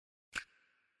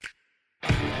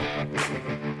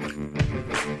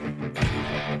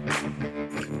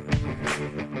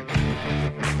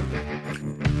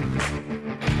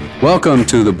Welcome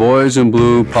to the Boys in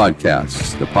Blue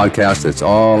podcast, the podcast that's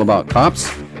all about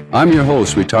cops. I'm your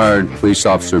host, retired police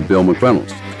officer Bill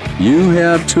McReynolds. You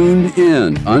have tuned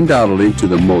in, undoubtedly, to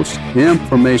the most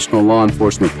informational law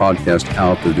enforcement podcast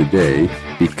out there today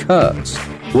because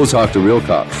we'll talk to real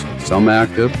cops, some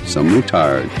active, some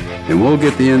retired, and we'll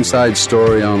get the inside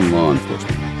story on law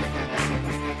enforcement.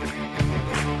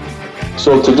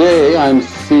 So today I'm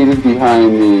seated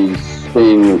behind the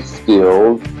stainless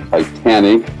steel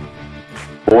Titanic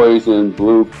Boys in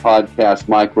Blue podcast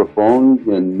microphone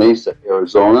in Mesa,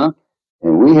 Arizona.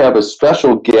 And we have a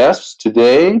special guest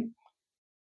today.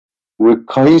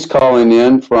 He's calling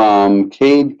in from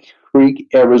Cave Creek,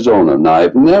 Arizona. Now,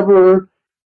 I've never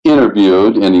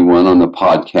interviewed anyone on the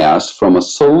podcast from a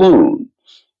saloon.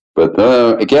 But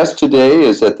the guest today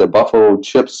is at the Buffalo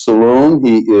Chips Saloon.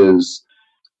 He is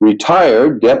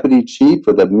retired Deputy Chief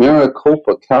of the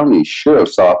Maricopa County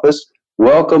Sheriff's Office.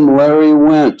 Welcome, Larry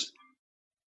Wendt.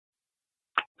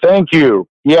 Thank you.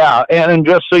 Yeah, and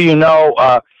just so you know,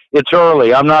 it's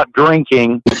early. I'm not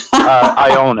drinking.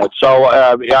 I own it. So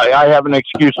I have an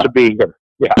excuse to be here.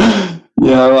 Yeah.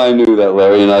 Yeah, I knew that,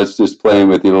 Larry, and I was just playing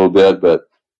with you a little bit. But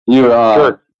you've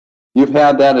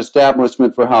had that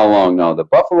establishment for how long now? The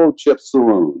Buffalo Chip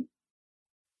Saloon.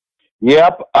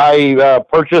 Yep, I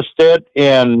purchased it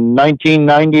in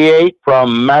 1998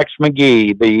 from Max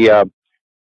McGee, the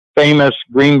famous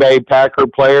Green Bay Packer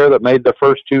player that made the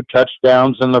first 2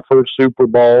 touchdowns in the first Super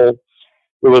Bowl.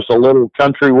 It was a little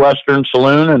country western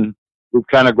saloon, and we've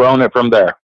kind of grown it from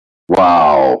there.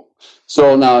 Wow.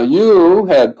 So now you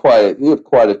have quite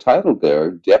a title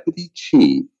there, Deputy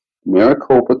Chief,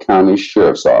 Maricopa County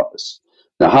Sheriff's Office.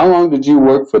 Now, how long did you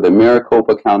work for the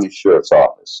Maricopa County Sheriff's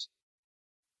Office?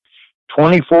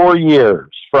 24 years,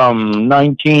 from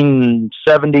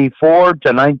 1974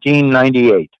 to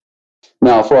 1998.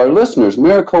 Now, for our listeners,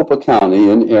 Maricopa County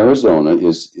in Arizona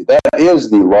is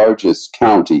the largest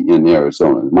county in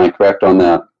Arizona. Am I correct on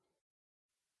that?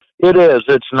 It is.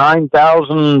 It's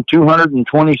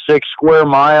 9,226 square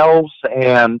miles,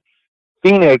 and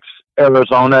Phoenix,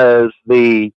 Arizona, is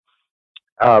the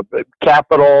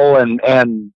capital.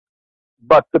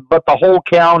 But the whole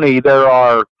county, there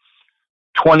are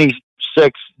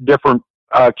 26 different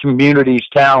communities,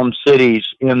 towns, cities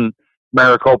in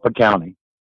Maricopa County.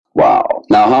 Wow.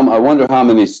 Now, I wonder how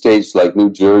many states like New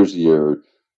Jersey or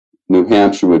New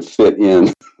Hampshire would fit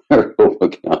in Maricopa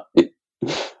County.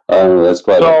 That's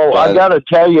quite. So I got to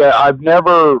tell you, I've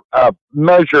never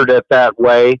measured it that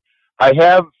way. I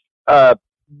have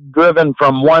driven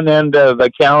from one end of the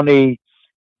county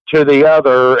to the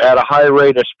other at a high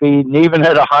rate of speed, and even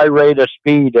at a high rate of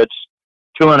speed, it's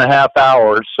 2.5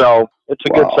 hours. So it's a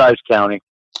good-sized county.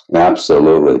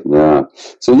 Absolutely, yeah.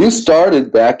 So you started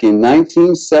back in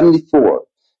 1974.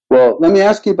 Well, let me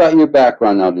ask you about your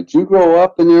background now. Did you grow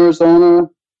up in Arizona?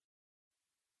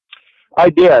 I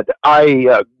did.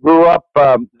 I grew up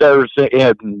there's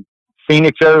in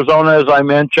Phoenix, Arizona, as I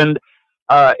mentioned.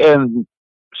 In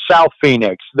South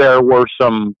Phoenix, there were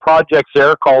some projects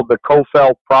there called the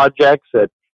Kofelt Projects at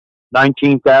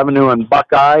 19th Avenue and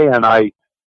Buckeye, and I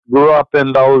grew up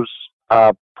in those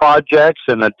projects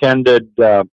and attended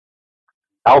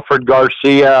Alfred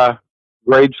Garcia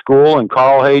grade school and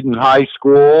Carl Hayden High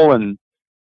School, and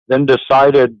then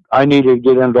decided I needed to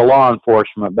get into law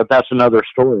enforcement, but that's another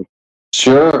story.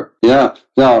 Sure, yeah.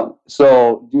 Now,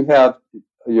 so you have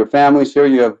your family's here,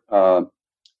 you have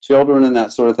children and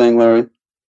that sort of thing, Larry?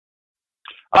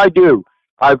 I do.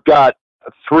 I've got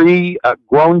 3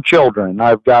 grown children.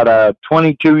 I've got a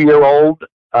 22-year-old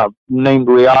named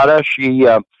Riata. She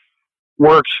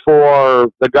works for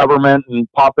the government in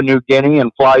Papua New Guinea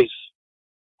and flies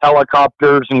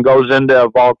helicopters and goes into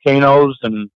volcanoes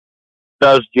and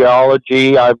does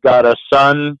geology. I've got a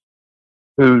son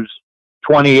who's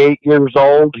 28 years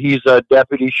old. He's a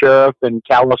deputy sheriff in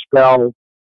Kalispell,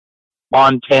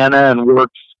 Montana, and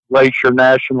works Glacier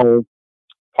National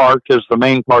Park as the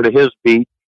main part of his beat.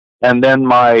 And then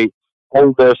my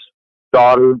oldest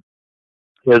daughter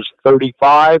is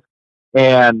 35,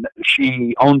 and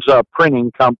she owns a printing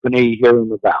company here in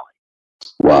the Valley.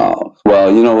 Wow.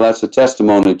 Well, that's a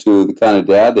testimony to the kind of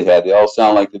dad they had. They all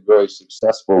sound like they're very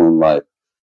successful in life.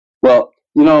 Well,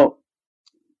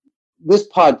 this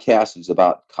podcast is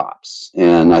about cops,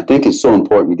 and I think it's so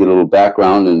important to get a little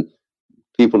background and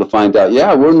people to find out,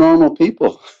 yeah, we're normal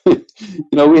people.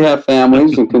 We have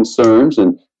families and concerns,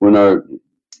 and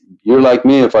you're like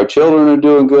me, if our children are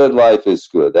doing good, life is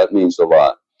good. That means a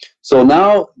lot. So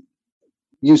now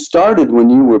you started when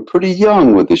you were pretty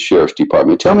young with the Sheriff's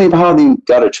Department. Tell me how you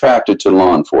got attracted to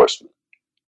law enforcement.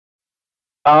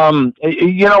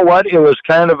 You know what? It was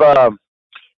kind of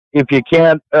if you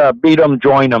can't beat them,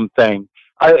 join them thing.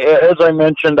 As I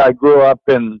mentioned, I grew up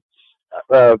in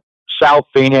South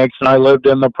Phoenix, and I lived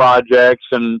in the projects,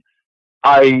 and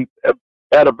I,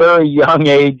 at a very young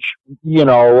age, in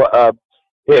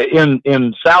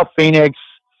South Phoenix,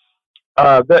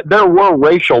 there were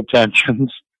racial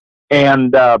tensions,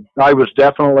 and I was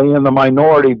definitely in the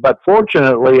minority. But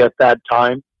fortunately, at that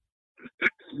time,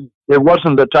 it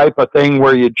wasn't the type of thing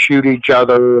where you'd shoot each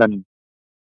other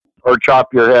or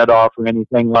chop your head off or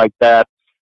anything like that.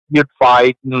 You'd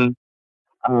fight, and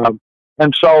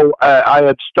so I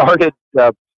had started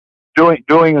doing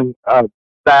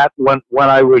that when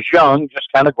I was young, just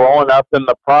kind of growing up in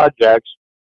the projects.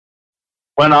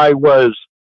 When I was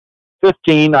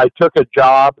 15, I took a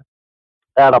job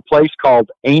at a place called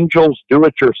Angels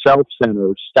Do-It-Yourself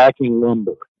Center, stacking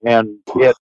lumber, and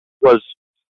it was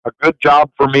a good job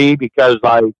for me because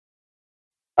I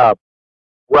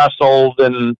wrestled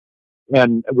and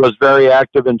was very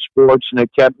active in sports, and it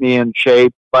kept me in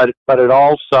shape. But it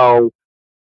also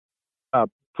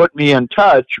put me in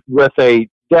touch with a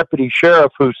deputy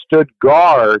sheriff who stood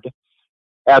guard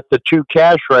at the 2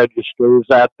 cash registers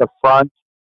at the front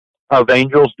of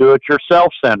Angels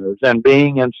Do-It-Yourself Centers. And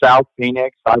being in South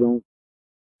Phoenix, I don't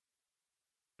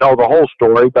know the whole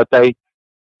story, but they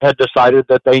had decided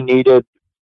that they needed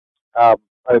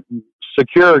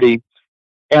security.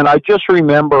 And I just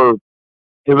remember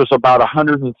it was about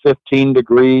 115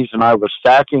 degrees, and I was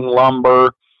stacking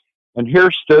lumber, and here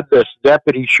stood this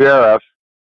deputy sheriff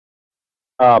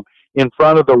in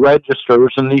front of the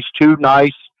registers, and these 2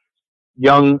 nice,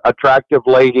 young, attractive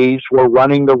ladies were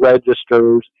running the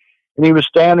registers, and he was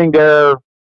standing there.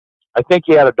 I think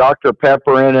he had a Dr.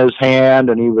 Pepper in his hand,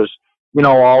 and he was,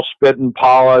 all spit and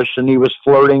polish, and he was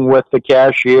flirting with the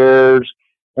cashiers,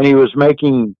 and he was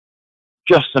making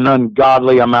just an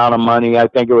ungodly amount of money. I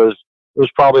think it was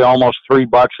probably almost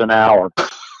 $3 an hour.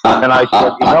 And I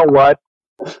said, you know what?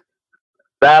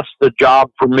 That's the job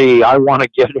for me. I want to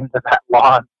get into that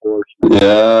law enforcement.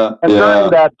 Yeah. And during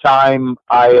that time,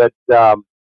 I had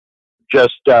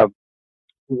just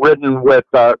ridden with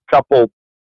a couple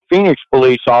Phoenix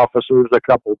police officers a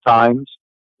couple times,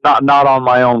 not on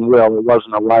my own will. It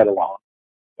wasn't a ride along.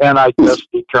 And I just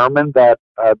determined that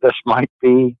this might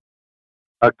be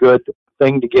a good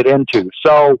thing to get into.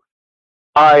 So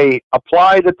I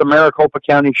applied at the Maricopa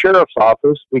County Sheriff's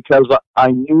Office because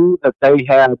I knew that they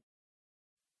had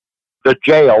the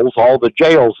jails, all the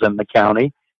jails in the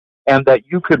county, and that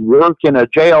you could work in a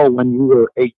jail when you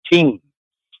were 18.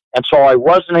 And so I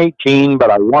wasn't 18,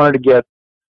 but I wanted to get a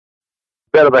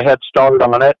bit of a head start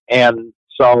on it. And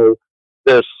so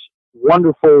this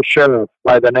wonderful sheriff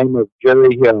by the name of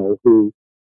Jerry Hill, who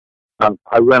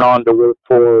I went on to work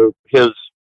for the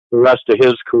rest of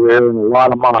his career and a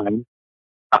lot of mine,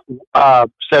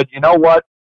 said, you know what,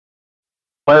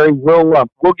 Larry, we'll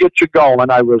get you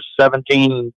going. I was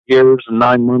 17 years and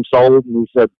 9 months old, and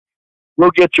he said,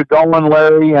 we'll get you going,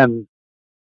 Larry,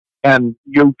 and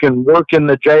you can work in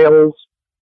the jails,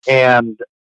 and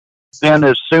then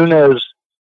as soon as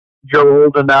you're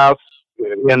old enough,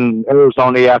 in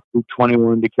Arizona you have to be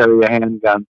 21 to carry a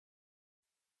handgun.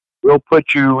 We'll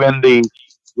put you in the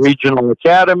regional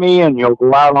academy, and you'll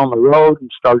go out on the road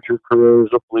and start your career as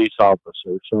a police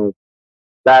officer. So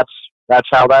that's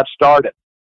how that started.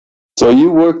 So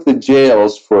you worked the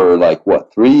jails for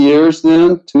 3 years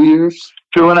then? 2 years?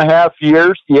 2.5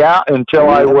 years, yeah, until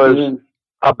I was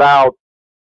about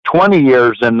 20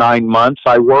 years and 9 months.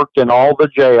 I worked in all the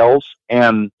jails,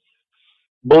 and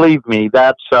believe me,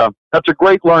 that's a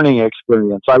great learning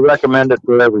experience. I recommend it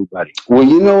for everybody. Well,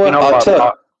 you know what? I'll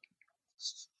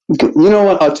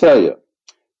tell you.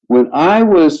 When I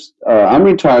was, I'm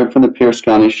retired from the Pierce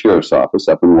County Sheriff's Office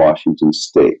up in Washington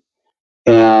State.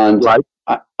 And right.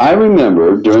 I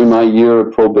remember during my year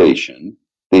of probation,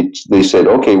 they said,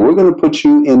 okay, we're going to put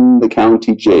you in the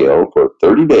county jail for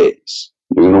 30 days.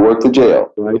 You're going to work the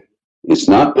jail. Right. It's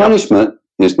not punishment.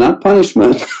 It's not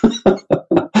punishment.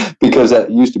 Because that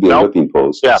used to be a whipping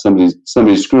post. Yeah.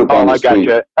 Somebody screwed up on the street.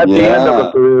 Gotcha. At the end of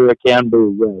a career, it can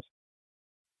be, yes.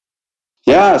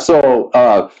 Yeah,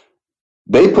 so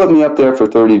they put me up there for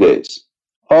 30 days.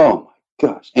 Oh, my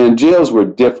gosh. And jails were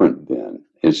different then,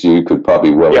 as you could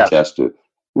probably attest to.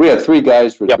 We had 3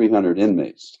 guys for 300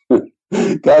 inmates.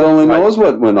 God only knows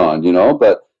what went on,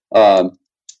 But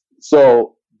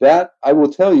so that, I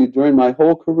will tell you, during my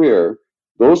whole career,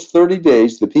 those 30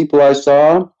 days, the people I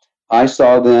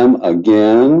saw them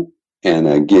again and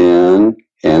again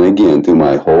and again through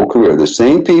my whole career. The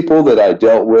same people that I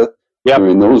dealt with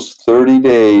during those 30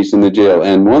 days in the jail.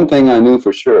 And one thing I knew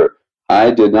for sure,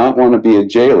 I did not want to be a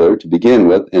jailer to begin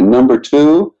with. And number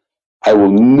 2, I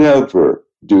will never,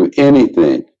 do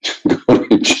anything to go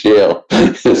to jail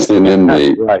as an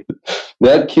inmate. Right.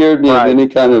 That cured me of any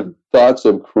kind of thoughts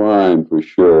of crime, for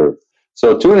sure.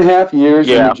 So 2.5 years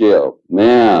in the jail.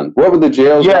 Man, what were the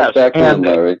jails like back then,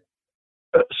 Larry?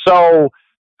 So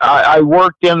I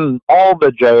worked in all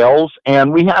the jails,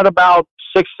 and we had about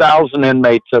 6,000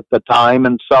 inmates at the time.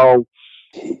 And so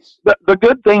the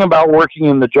good thing about working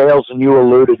in the jails, and you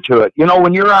alluded to it,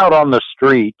 when you're out on the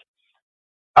street,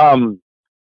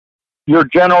 you're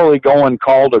generally going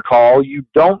call to call. You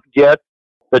don't get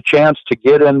the chance to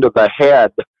get into the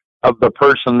head of the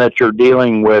person that you're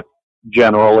dealing with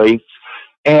generally.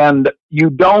 And you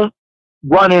don't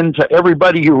run into,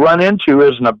 everybody you run into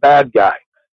isn't a bad guy.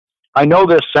 I know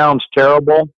this sounds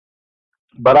terrible,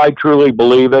 but I truly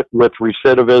believe it, with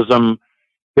recidivism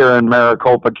here in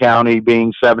Maricopa County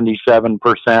being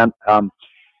 77%.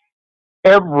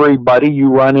 Everybody you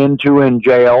run into in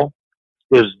jail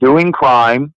is doing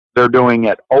crime. They're doing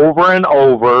it over and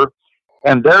over,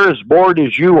 and they're as bored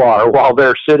as you are while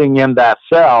they're sitting in that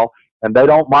cell, and they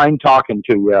don't mind talking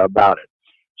to you about it.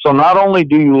 So not only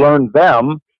do you learn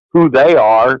them, who they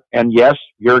are, and yes,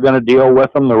 you're going to deal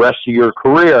with them the rest of your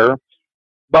career,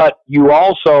 but you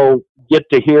also get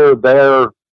to hear their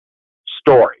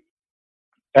story.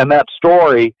 And that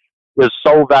story is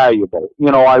so valuable.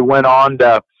 I went on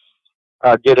to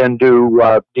get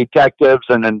into detectives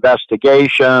and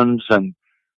investigations and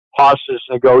hostage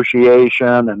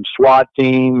negotiation and SWAT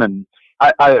team. And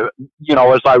I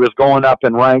as I was going up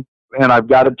in rank, and I've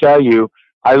got to tell you,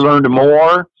 I learned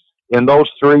more in those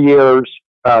 3 years,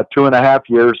 2.5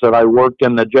 years that I worked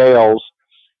in the jails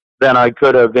than I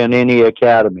could have in any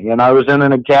academy. And I was in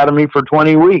an academy for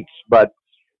 20 weeks, but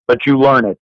you learn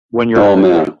it when you're in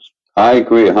the jails. I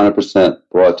agree 100%.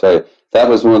 Boy, I'll tell you, that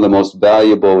was one of the most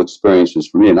valuable experiences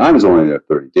for me. And I was only there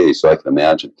 30 days, so I can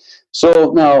imagine.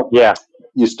 So now,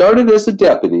 you started as a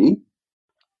deputy,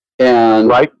 and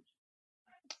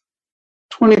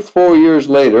 24 years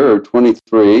later, or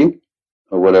 23,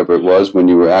 or whatever it was when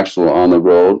you were actually on the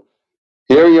road,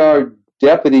 here you are,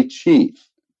 deputy chief.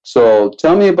 So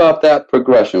tell me about that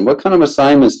progression. What kind of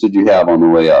assignments did you have on the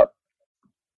way up?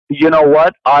 You know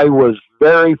what? I was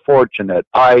very fortunate.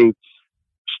 I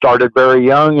started very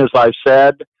young, as I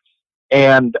said,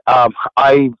 and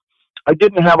I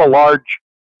didn't have a large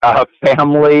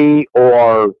family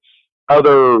or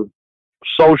other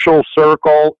social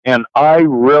circle, and I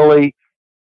really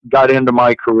got into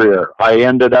my career. I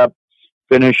ended up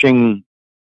finishing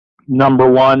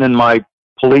 #1 in my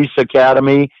police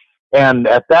academy, and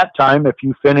at that time, if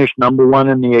you finished #1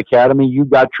 in the academy, you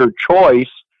got your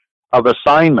choice of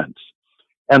assignments.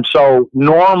 And so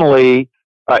normally,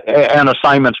 and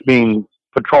assignments being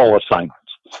patrol assignments,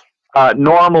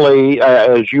 normally,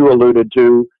 as you alluded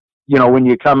to, when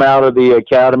you come out of the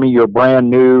academy, you're brand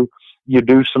new, you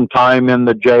do some time in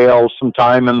the jail, some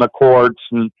time in the courts.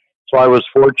 And so I was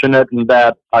fortunate in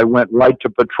that I went right to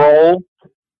patrol.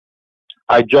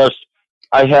 I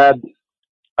had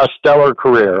a stellar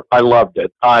career. I loved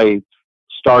it. I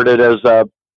started as a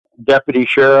deputy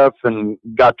sheriff and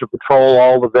got to patrol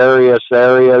all the various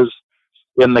areas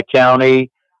in the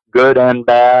county, good and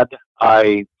bad.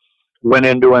 I went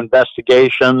into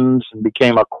investigations and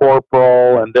became a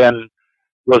corporal, and then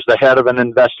was the head of an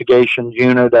investigations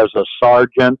unit as a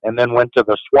sergeant, and then went to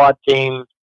the SWAT team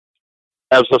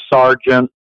as a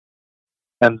sergeant,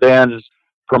 and then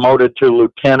promoted to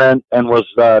lieutenant and was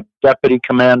the deputy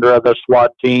commander of the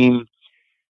SWAT team,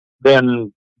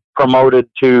 then promoted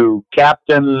to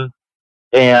captain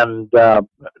and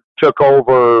took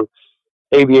over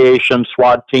aviation,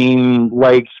 SWAT team,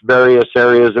 lakes, various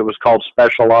areas. It was called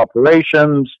special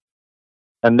operations,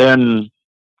 and then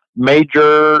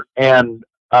major. And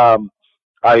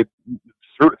I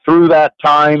through that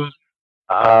time,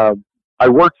 I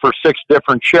worked for 6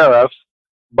 different sheriffs,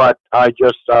 but I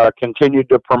just continued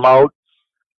to promote.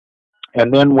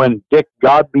 And then when Dick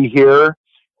Godby here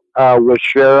was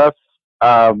sheriff,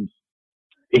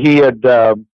 he had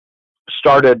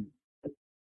started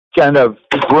kind of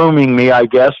grooming me, I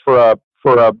guess, for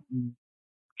a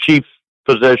chief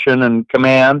position and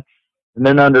command. And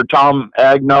then under Tom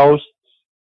Agnos,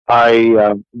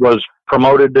 I was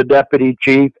promoted to deputy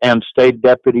chief and stayed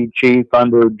deputy chief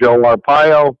under Joe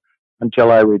Arpaio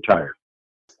until I retired.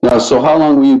 Now, so how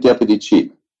long were you deputy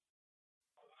chief?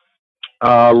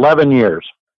 11 years.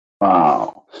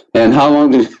 Wow. And how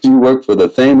long did you work for the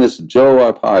famous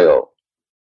Joe Arpaio?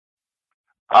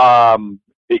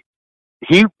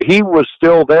 He was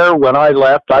still there when I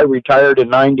left. I retired in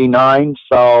 99,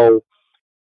 so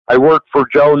I worked for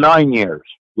Joe 9 years.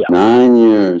 Yeah. 9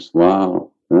 years.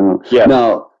 Wow. Yeah.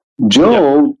 Now,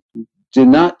 Joe did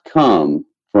not come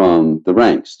from the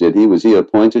ranks, did he? Was he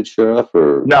appointed sheriff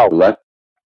or No. elected?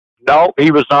 No,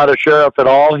 he was not a sheriff at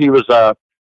all. He was a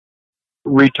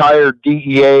retired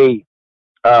DEA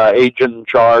agent in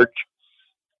charge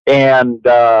and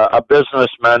a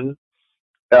businessman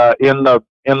in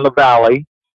the valley,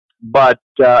 but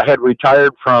had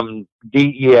retired from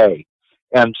DEA,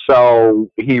 and so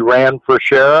he ran for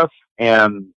sheriff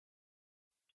and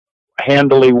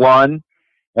handily won,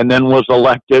 and then was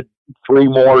elected 3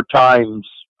 more times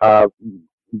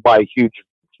by huge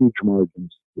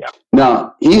margins. Yeah.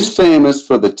 Now, he's famous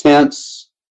for the tents,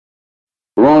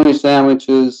 bologna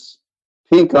sandwiches,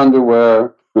 pink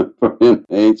underwear for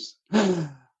inmates.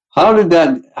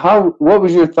 What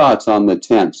was your thoughts on the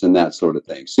tents and that sort of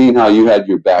thing, seeing how you had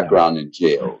your background in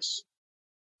jails?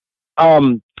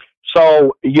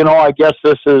 So, I guess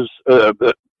this is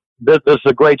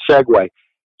a great segue.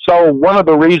 So one of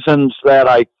the reasons that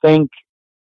I think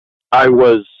I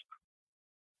was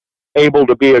able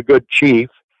to be a good chief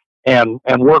and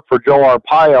work for Joe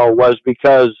Arpaio was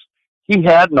because he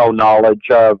had no knowledge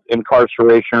of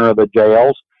incarceration or the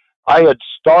jails. I had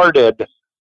started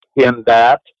in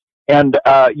that, and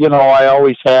I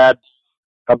always had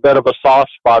a bit of a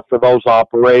soft spot for those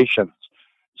operations.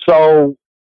 So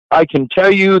I can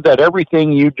tell you that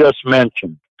everything you just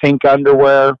mentioned, pink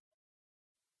underwear,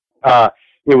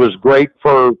 it was great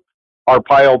for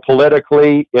Arpaio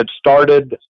politically. It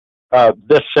started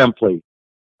this simply.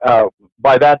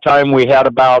 By that time, we had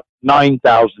about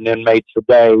 9,000 inmates a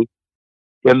day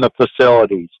in the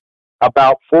facilities.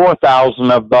 About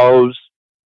 4,000 of those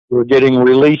were getting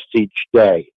released each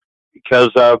day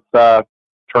because of the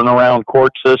turnaround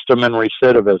court system and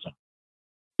recidivism.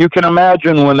 You can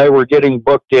imagine when they were getting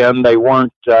booked in, they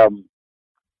weren't, in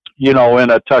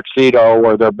a tuxedo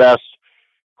or their best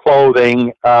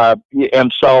clothing.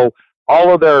 And so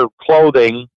all of their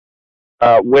clothing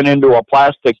went into a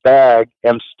plastic bag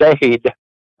and stayed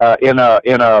in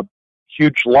a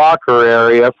huge locker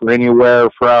area for anywhere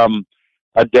from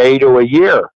a day to a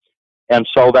year. And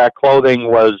so that clothing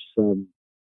was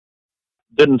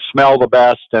didn't smell the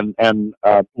best and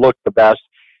looked the best.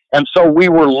 And so we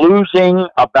were losing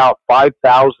about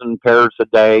 5,000 pairs a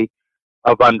day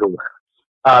of underwear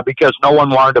because no one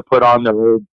wanted to put on their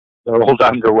old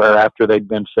underwear after they'd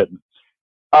been sitting.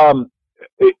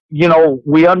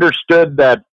 We understood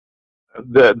that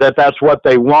that's what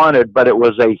they wanted, but it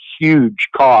was a huge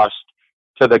cost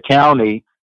to the county,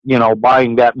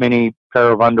 buying that many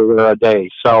pair of underwear a day.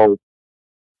 So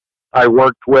I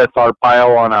worked with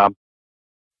Arpaio on a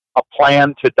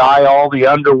plan to dye all the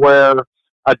underwear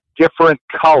a different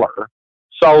color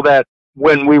so that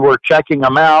when we were checking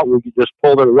them out, we could just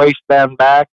pull their waistband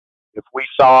back. If we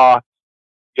saw,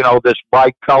 this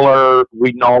bright color,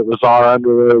 we'd know it was our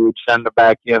underwear. We'd send it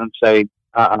back in and say,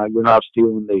 you're not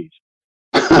stealing these.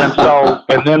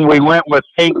 And then we went with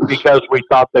pink because we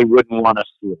thought they wouldn't want to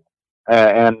steal.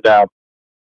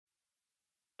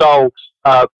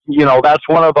 That's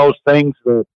one of those things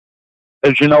that,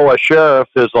 as you know, a sheriff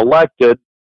is elected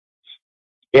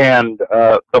and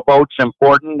the vote's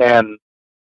important, and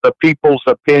the people's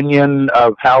opinion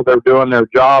of how they're doing their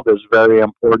job is very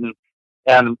important.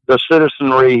 And the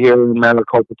citizenry here in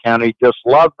Maricopa County just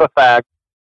loved the fact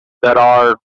that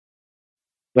our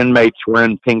inmates were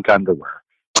in pink underwear.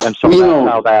 And so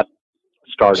that's how that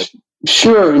started.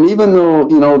 Sure. And even though,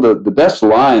 the best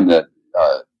line that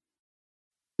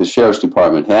the sheriff's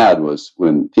department had was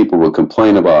when people would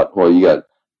complain about, well, you got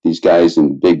these guys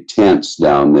in big tents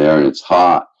down there and it's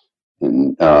hot.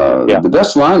 And the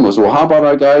best line was, well, how about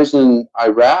our guys in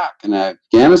Iraq and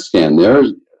Afghanistan? They're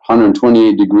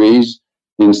 128 degrees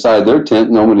inside their tent.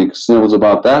 Nobody knows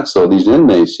about that. So these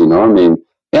inmates, and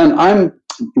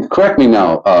correct me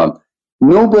now,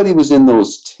 nobody was in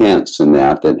those tents and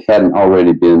that hadn't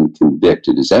already been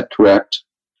convicted. Is that correct?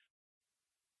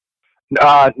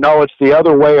 No, it's the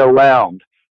other way around.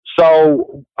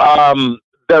 So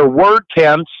there were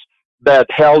tents that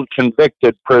held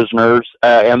convicted prisoners,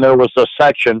 and there was a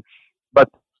section, but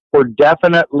were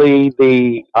definitely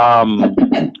the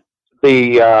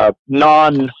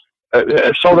non,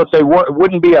 so that they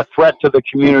wouldn't be a threat to the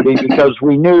community, because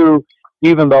we knew,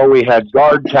 even though we had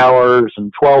guard towers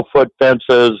and 12-foot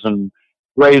fences and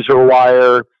razor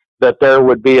wire, that there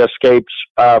would be escapes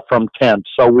from tents.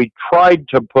 So we tried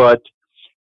to put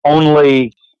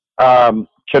only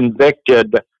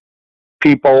convicted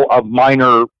people of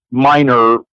minor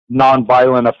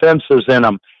nonviolent offenses in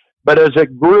them. But as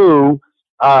it grew,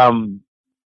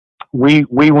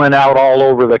 we went out all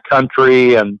over the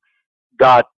country and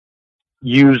got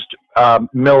used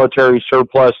military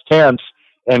surplus tents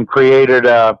and created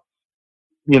a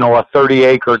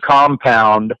 30-acre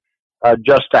compound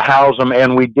just to house them.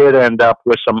 And we did end up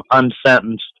with some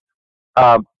unsentenced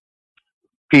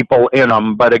people in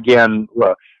them. But again,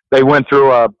 they went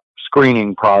through a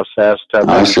screening process to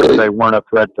make sure they weren't a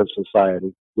threat to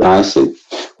society. Yeah. I see.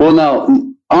 Well, now,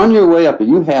 on your way up,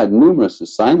 you had numerous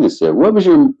assignments there. What was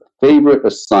your favorite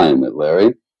assignment,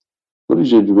 Larry? What did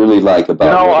you really like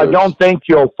about it? I don't think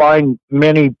you'll find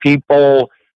many people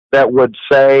that would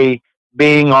say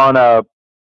being on a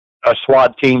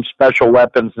SWAT team, special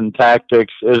weapons and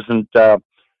tactics, isn't a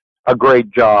great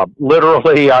job.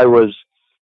 Literally, I was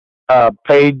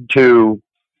paid to,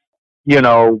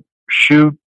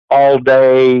 shoot all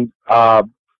day,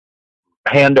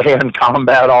 hand-to-hand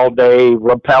combat all day,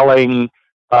 rappelling,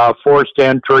 forced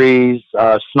entries,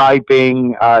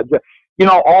 sniping, all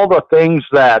the things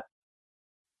that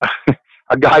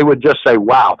a guy would just say,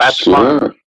 wow, that's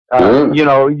fun.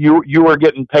 You were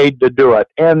getting paid to do it.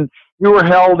 And you were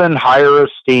held in higher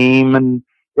esteem, and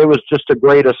it was just a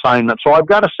great assignment. So I've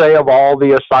got to say, of all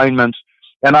the assignments,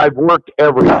 and I've worked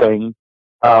everything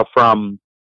from,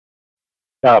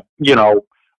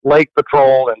 lake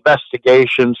patrol,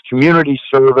 investigations, community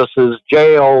services,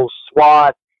 jails,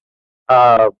 SWAT,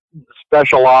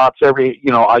 special ops,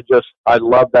 I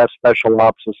love that special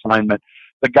ops assignment.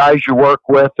 The guys you work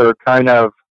with are kind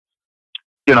of,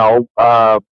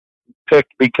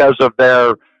 picked because of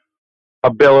their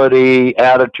ability,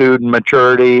 attitude, and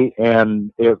maturity,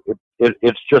 and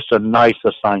it's just a nice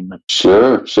assignment.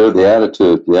 Sure, the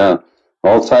attitude, yeah.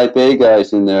 All type A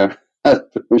guys in there,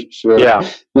 for sure. Yeah.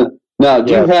 Now,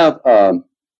 do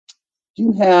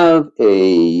you have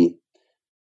a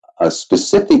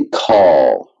specific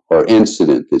call or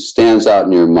incident that stands out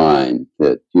in your mind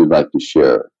that you'd like to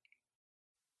share?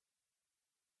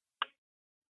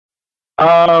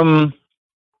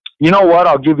 You know what?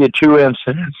 I'll give you two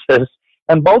incidences,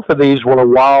 and both of these were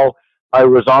while I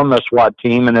was on the SWAT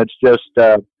team, and it's just,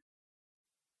 I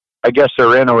guess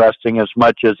they're interesting as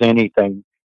much as anything,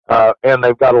 and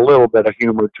they've got a little bit of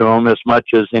humor to them as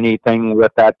much as anything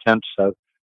with that tense of.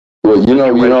 Well, you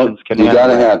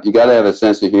gotta have a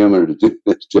sense of humor to do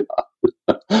this job.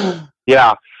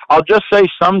 Yeah, I'll just say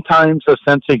sometimes a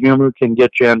sense of humor can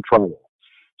get you in trouble.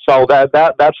 So that's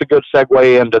a good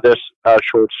segue into this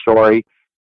short story.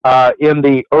 In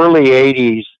the early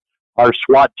 80s, our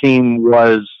SWAT team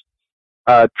was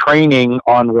training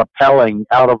on rappelling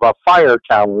out of a fire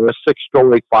tower, a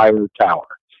 6-story fire tower.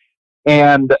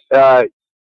 And, it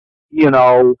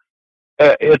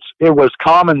was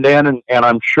common then, and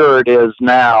I'm sure it is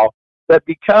now, that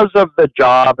because of the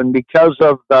job and because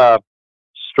of the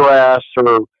stress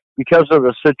or because of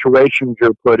the situations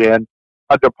you're put in,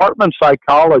 a department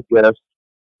psychologist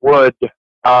would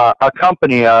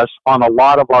accompany us on a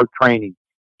lot of our training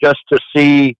just to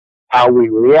see how we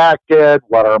reacted,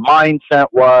 what our mindset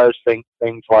was,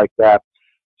 things like that.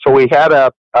 So we had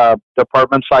a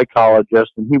department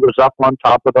psychologist, and he was up on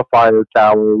top of the fire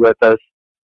tower with us.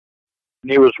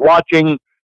 And he was watching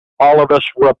all of us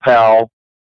rappel,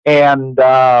 and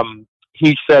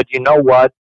he said, "You know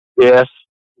what? This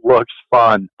looks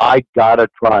fun. I gotta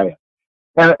try it."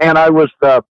 And I was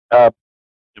the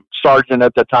sergeant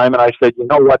at the time, and I said, "You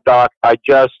know what, Doc? I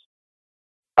just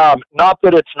not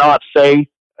that it's not safe,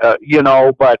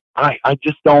 but I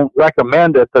just don't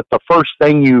recommend it. That the first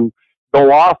thing you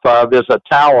go off of is a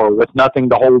tower with nothing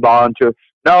to hold on to.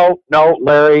 No,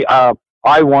 Larry,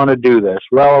 I want to do this."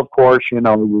 Well, of course,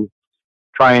 you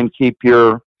try and keep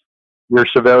your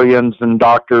civilians and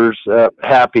doctors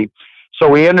happy. So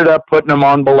we ended up putting him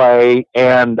on belay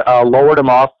and lowered him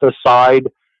off the side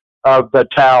of the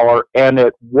tower, and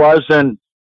it wasn't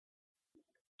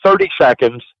 30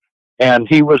 seconds, and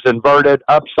he was inverted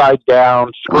upside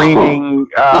down, screaming,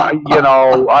 I'm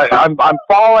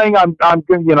falling, I'm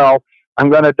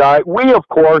going to die. We, of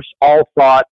course, all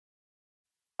thought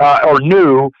or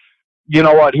knew, he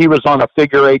was on a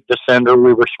figure 8 descender.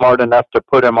 We were smart enough to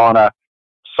put him on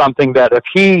something that if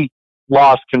he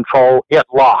lost control, it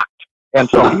locked. And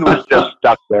so he was just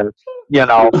stuck there,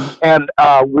 and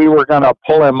we were going to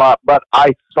pull him up. But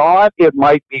I thought it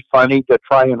might be funny to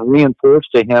try and reinforce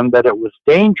to him that it was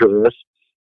dangerous.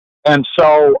 And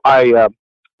so I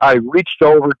reached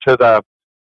over to the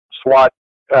SWAT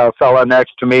fella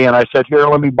next to me, and I said, "Here,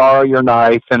 let me borrow your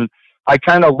knife." And I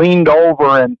kind of leaned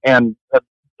over, and the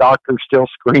doctor's still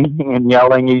screaming and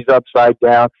yelling. He's upside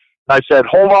down. And I said,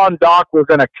 "Hold on, Doc, we're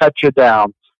going to cut you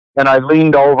down." And I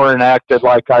leaned over and acted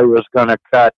like I was going to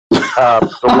cut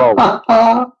the rope.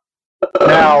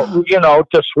 Now,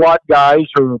 to SWAT guys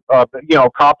or,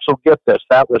 cops will get this.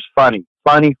 That was funny.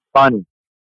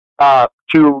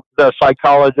 To the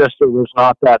psychologist, it was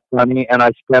not that funny. And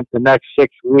I spent the next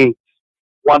 6 weeks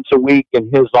once a week in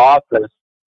his office,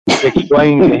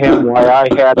 explaining to him why I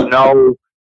had no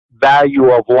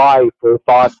value of life or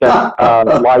thought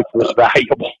that life was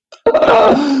valuable.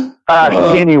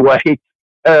 Anyway,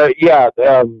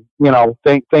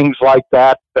 things like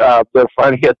that, they're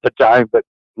funny at the time, but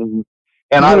and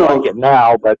I like it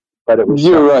now, but it was.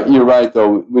 You're right,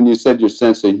 though. When you said your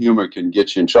sense of humor can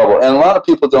get you in trouble, and a lot of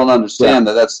people don't understand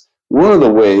that that's one of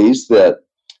the ways that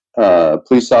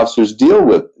police officers deal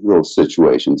with those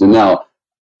situations. And now,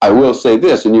 I will say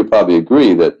this, and you probably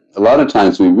agree, that a lot of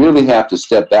times we really have to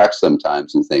step back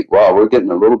sometimes and think, wow, we're getting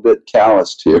a little bit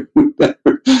calloused here. We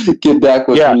better get back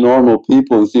with some normal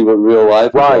people and see what real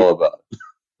life is all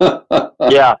about.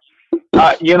 Yeah.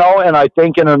 And I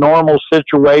think in a normal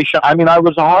situation, I mean, I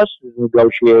was a hostage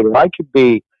negotiator. I could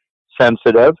be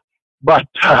sensitive, but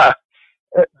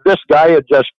this guy had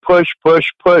just pushed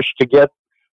to get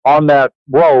on that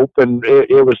rope, and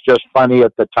it was just funny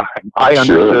at the time. I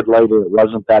understood later it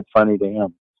wasn't that funny to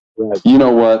him. But, you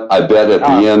know what? I bet at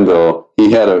the end, though,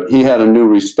 he had a new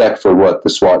respect for what the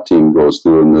SWAT team goes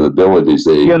through and the abilities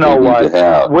they need to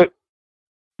have.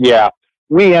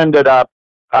 We ended up,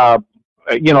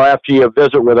 after you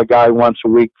visit with a guy once a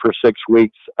week for 6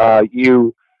 weeks,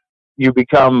 you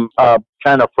become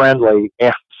kind of friendly.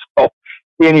 And so,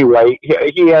 anyway,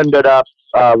 he ended up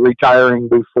retiring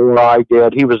before I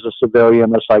did. He was a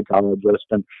civilian, a psychologist,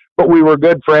 but we were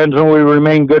good friends, and we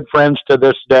remain good friends to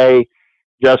this day,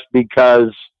 just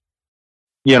because,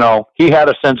 he had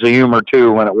a sense of humor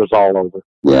too when it was all over.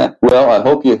 Yeah. Well, I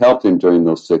hope you helped him during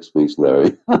those 6 weeks,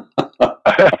 Larry.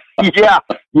 Yeah,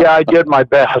 I did my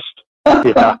best.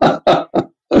 Yeah.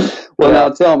 Well, now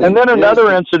tell me. And then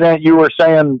another incident you were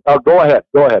saying. Oh, go ahead.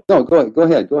 No, go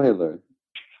ahead, Larry.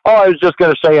 Oh, I was just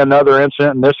going to say another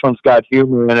incident, and this one's got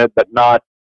humor in it, but not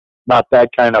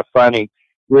that kind of funny.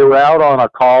 We were out on a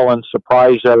call in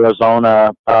Surprise,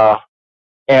 Arizona,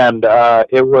 and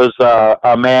it was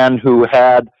a man who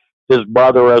had his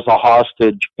brother as a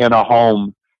hostage in a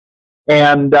home.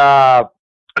 And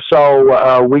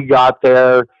so we got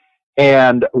there,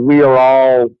 and we are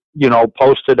all,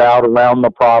 posted out around the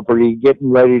property,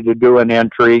 getting ready to do an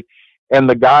entry. And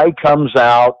the guy comes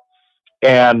out,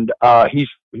 and he's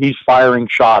firing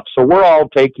shots. So we're all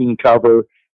taking cover,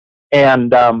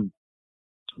 and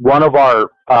one of our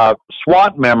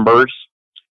SWAT members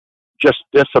just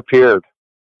disappeared.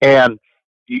 And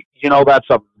that's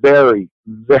a very,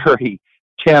 very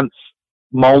tense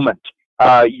moment.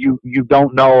 You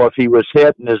don't know if he was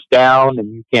hit and is down,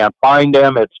 and you can't find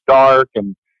him. It's dark,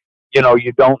 and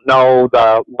you don't know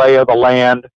the lay of the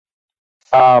land.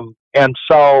 And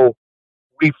so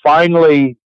we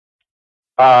finally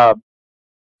get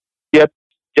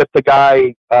the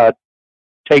guy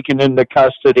taken into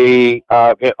custody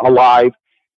alive,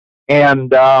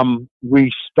 and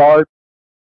we start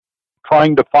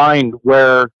trying to find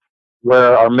where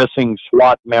our missing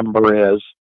SWAT member is,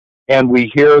 and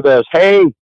we hear this, hey,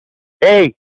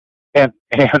 and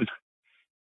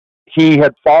he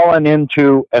had fallen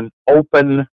into an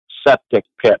open septic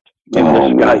pit in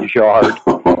this guy's yard.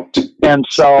 And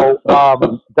so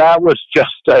that was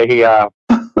just it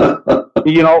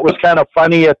was kind of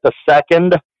funny at the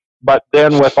second, but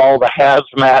then with all the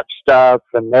hazmat stuff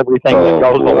and everything that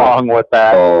goes along with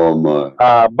that. Oh,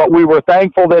 my. But we were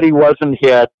thankful that he wasn't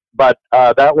hit, but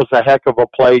that was a heck of a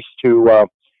place to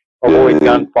avoid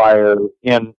gunfire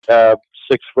in 6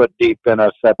 foot deep in a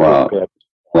septic pit.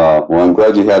 Wow. Well, I'm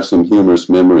glad you have some humorous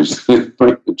memories to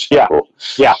bring the chuckle.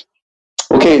 Yeah.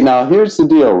 Okay, now here's the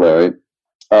deal, Larry.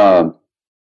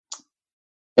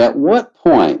 At what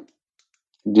point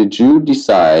did you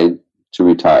decide to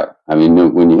retire? I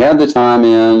mean, when you had the time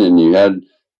in and you had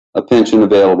a pension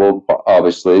available,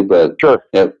 obviously, but sure.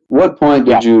 At what point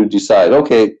did you decide,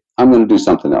 okay, I'm going to do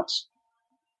something else?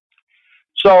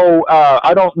 So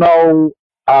I don't know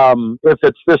if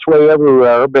it's this way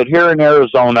everywhere, but here in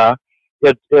Arizona,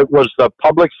 it was the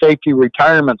public safety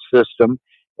retirement system,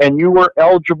 and you were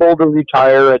eligible to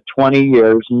retire at 20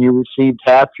 years, and you received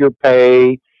half your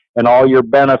pay and all your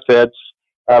benefits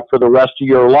for the rest of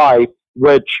your life,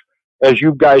 which, as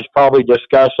you guys probably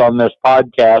discuss on this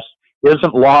podcast,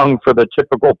 isn't long for the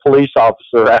typical police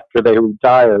officer after they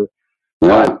retire.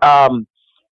 Yeah. But,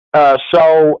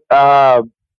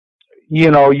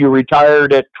 you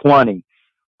retired at 20.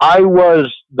 I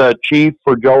was the chief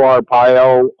for Joe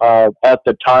Arpaio at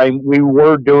the time. We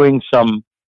were doing some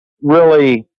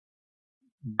really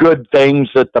good things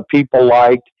that the people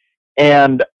liked,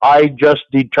 and I just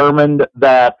determined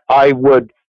that I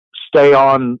would stay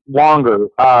on longer.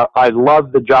 I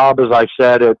loved the job, as I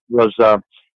said. It was a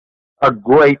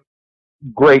great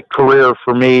great career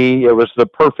for me. It was the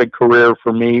perfect career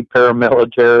for me,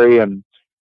 paramilitary and,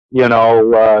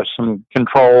 some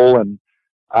control. And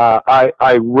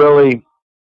I really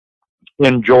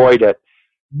enjoyed it.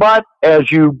 But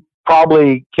as you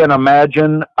probably can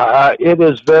imagine, it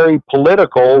is very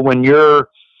political when you're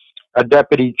a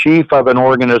deputy chief of an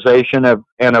organization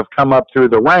and have come up through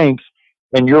the ranks,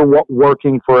 and you're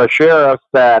working for a sheriff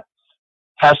that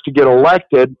has to get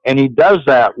elected, and he does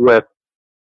that with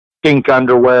pink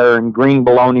underwear and green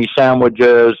bologna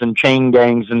sandwiches and chain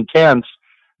gangs and tents.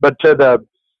 But to the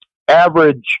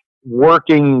average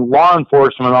working law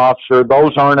enforcement officer,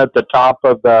 those aren't at the top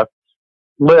of the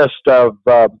list of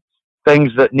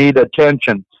things that need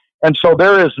attention. And so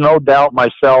there is no doubt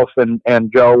myself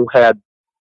and Joe had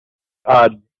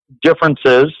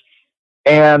differences.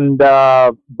 And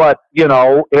but,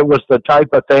 it was the type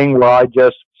of thing where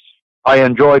I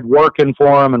enjoyed working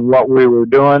for him and what we were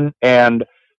doing, and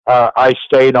I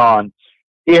stayed on.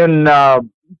 In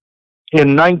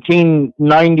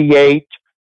 1998,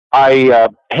 I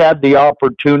had the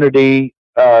opportunity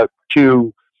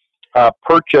to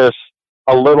purchase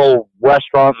a little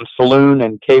restaurant and saloon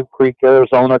in Cave Creek,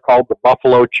 Arizona called the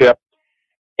Buffalo Chip.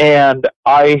 And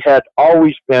I had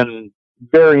always been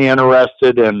very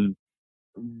interested in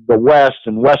the West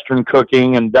and Western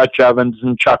cooking and Dutch ovens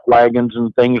and chuck wagons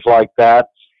and things like that.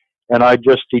 And I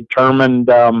just determined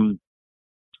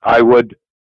I would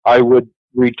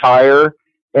retire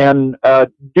and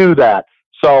do that.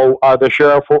 So the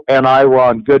sheriff and I were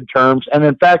on good terms. And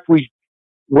in fact,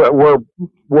 we're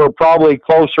probably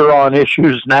closer on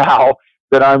issues now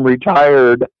that I'm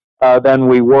retired than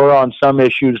we were on some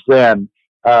issues then.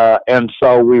 And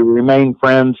so we remain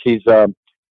friends. He's a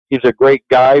great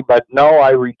guy, but no, I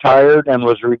retired and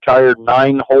was retired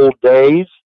 9 whole days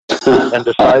and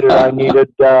decided I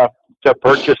needed to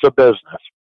purchase a business.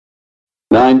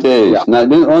 9 days. Yeah.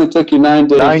 It only took you 9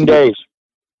 days. 9 days.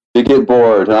 To get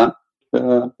bored, huh?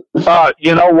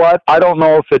 You know what? I don't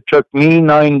know if it took me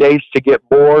 9 days to get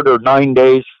bored or 9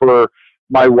 days for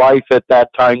my wife at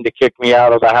that time to kick me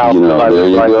out of the house because I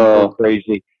was driving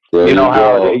crazy. There you know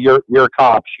how you're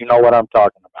cops. You know what I'm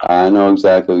talking about. I know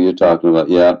exactly what you're talking about.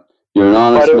 Yeah, you're an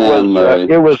honest man, Larry.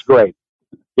 It was great.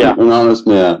 Yeah, you're an honest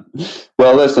man.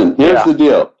 Well, listen. Here's the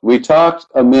deal. We talked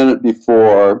a minute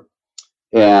before,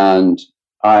 and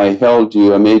I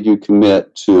made you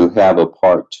commit to have a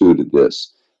part 2 to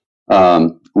this.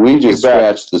 We just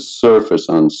scratched the surface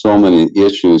on so many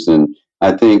issues, and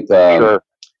I think the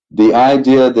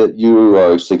idea that you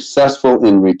are successful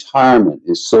in retirement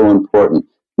is so important.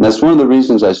 And that's one of the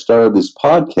reasons I started this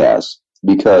podcast,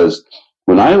 because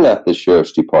when I left the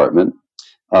sheriff's department,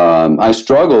 I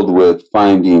struggled with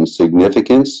finding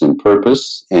significance and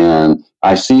purpose, and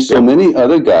I see so many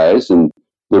other guys, and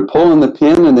they're pulling the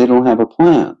pin and they don't have a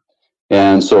plan.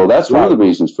 And so that's one of the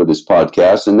reasons for this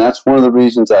podcast, and that's one of the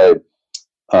reasons I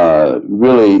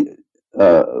really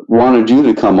wanted you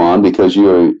to come on, because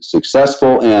you're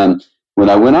successful. And when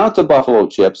I went out to Buffalo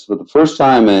Chips for the first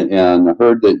time and I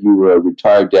heard that you were a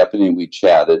retired deputy, and we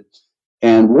chatted,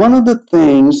 and one of the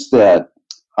things that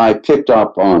I picked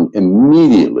up on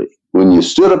immediately when you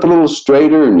stood up a little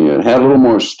straighter and you had a little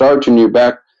more starch in your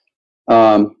back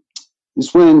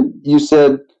is when you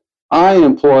said, I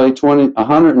employ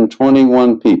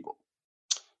 121 people.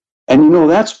 And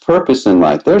that's purpose in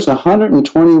life. There's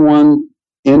 121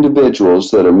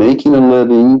 individuals that are making a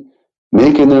living,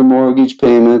 making their mortgage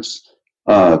payments,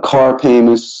 car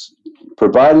payments,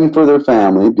 providing for their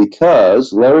family,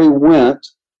 because Larry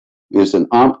Wendt is an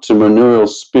entrepreneurial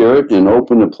spirit and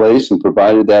opened a place and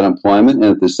provided that employment,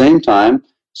 and at the same time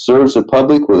serves the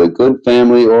public with a good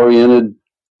family-oriented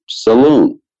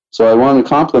saloon. So I want to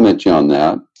compliment you on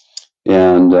that.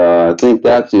 And I think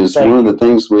that is one of the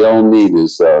things we all need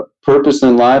is purpose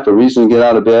in life, a reason to get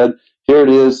out of bed. Here it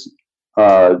is,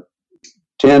 10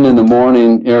 in the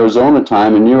morning Arizona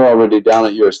time, and you're already down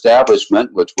at your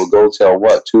establishment, which will go till,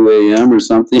 2 a.m. or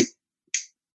something?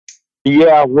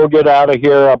 Yeah, we'll get out of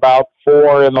here about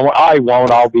 4 in the morning. I won't.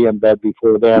 I'll be in bed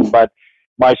before then. But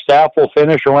my staff will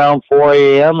finish around 4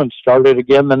 a.m. and start it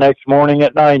again the next morning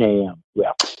at 9 a.m.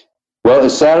 Yeah. Well,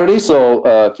 it's Saturday, so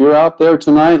if you're out there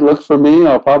tonight, look for me.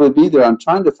 I'll probably be there. I'm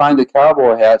trying to find a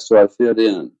cowboy hat so I fit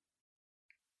in.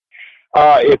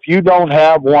 If you don't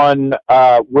have one,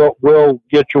 we'll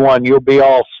get you one. You'll be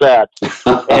all set.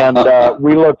 And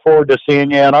we look forward to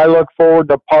seeing you. And I look forward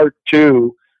to part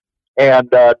 2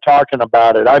 and talking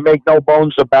about it. I make no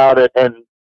bones about it. And,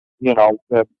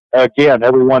 again,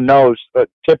 everyone knows that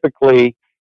typically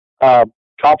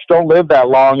cops don't live that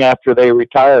long after they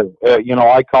retire.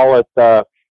 I call it the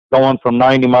going from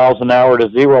 90 miles an hour to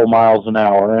 0 miles an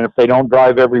hour. And if they don't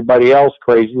drive everybody else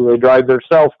crazy, they drive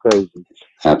themselves crazy.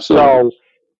 Absolutely. So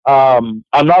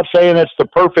I'm not saying it's the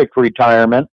perfect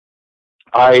retirement.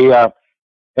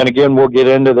 And again, we'll get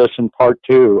into this in part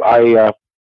 2. I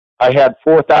had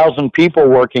 4,000 people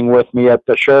working with me at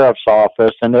the sheriff's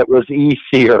office, and it was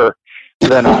easier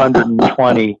than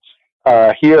 120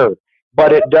 here.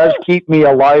 But it does keep me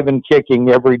alive and kicking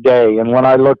every day. And when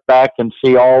I look back and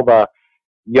see all the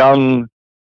young,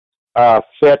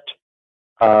 fit,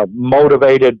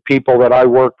 motivated people that I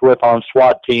worked with on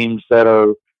SWAT teams that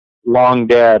are long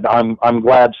dead, I'm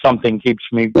glad something keeps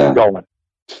me going.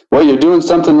 Well, you're doing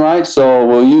something right, so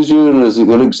we'll use you as a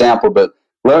good example. But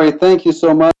Larry, thank you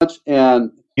so much,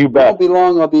 and you bet. It won't be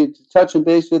long. I'll be touching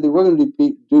base with you. We're going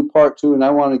to do part 2, and I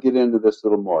want to get into this a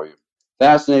little more.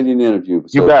 Fascinating interview.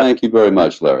 So thank you very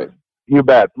much, Larry. You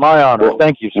bet. My honor. Well,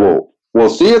 thank you, sir. We'll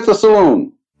see you at the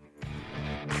saloon.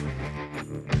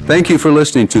 Thank you for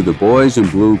listening to the Boys in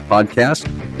Blue podcast.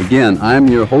 Again, I'm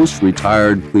your host,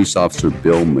 retired police officer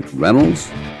Bill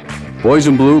McReynolds. Boys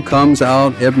in Blue comes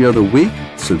out every other week.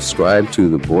 Subscribe to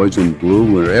the Boys in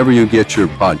Blue wherever you get your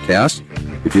podcasts.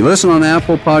 If you listen on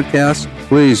Apple Podcasts,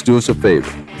 please do us a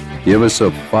favor. Give us a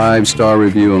 5-star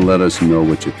review and let us know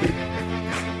what you think.